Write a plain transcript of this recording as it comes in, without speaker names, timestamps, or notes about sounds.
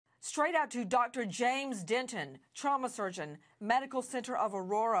straight out to Dr. James Denton, trauma surgeon, Medical Center of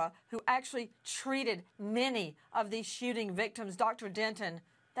Aurora, who actually treated many of these shooting victims. Dr. Denton,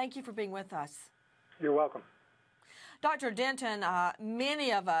 thank you for being with us. You're welcome. Dr. Denton,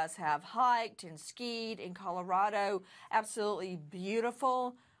 many of us have hiked and skied in Colorado. Absolutely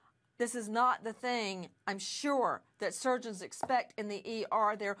beautiful. This is not the thing, I'm sure, that surgeons expect in the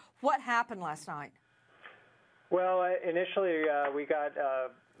ER there. What happened last night? Well, initially we got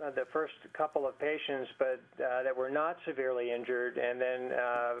the first couple of patients, but that were not severely injured, and then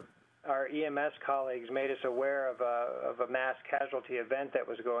our EMS colleagues made us aware of a mass casualty event that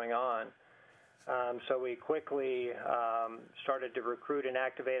was going on. So we quickly started to recruit and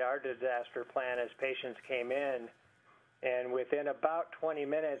activate our disaster plan as patients came in. And within about 20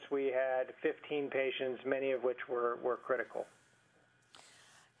 minutes, we had 15 patients, many of which were critical.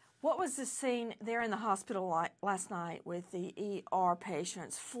 What was the scene there in the hospital last night with the ER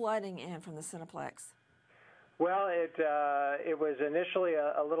patients flooding in from the Cineplex? Well, it was initially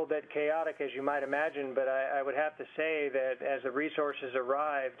a little bit chaotic, as you might imagine, but I would have to say that as the resources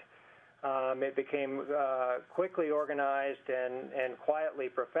arrived, it became quickly organized and quietly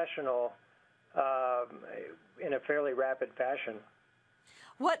professional in a fairly rapid fashion.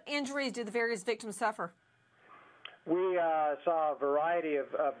 What injuries did the various victims suffer? We saw a variety of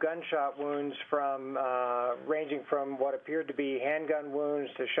gunshot wounds ranging from what appeared to be handgun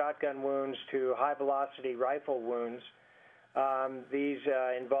wounds to shotgun wounds to high-velocity rifle wounds. These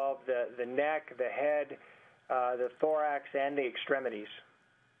involved the neck, the head, the thorax, and the extremities.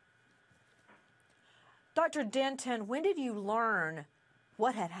 Dr. Denton, when did you learn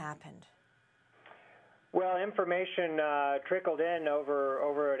what had happened? Well, information trickled in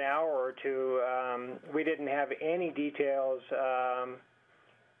over an hour or two. We didn't have any details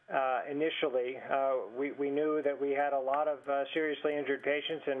initially. We knew that we had a lot of seriously injured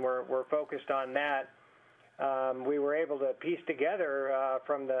patients, and we're focused on that. We were able to piece together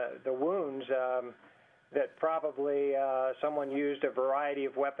from the wounds that probably someone used a variety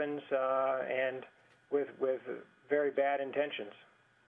of weapons and with very bad intentions.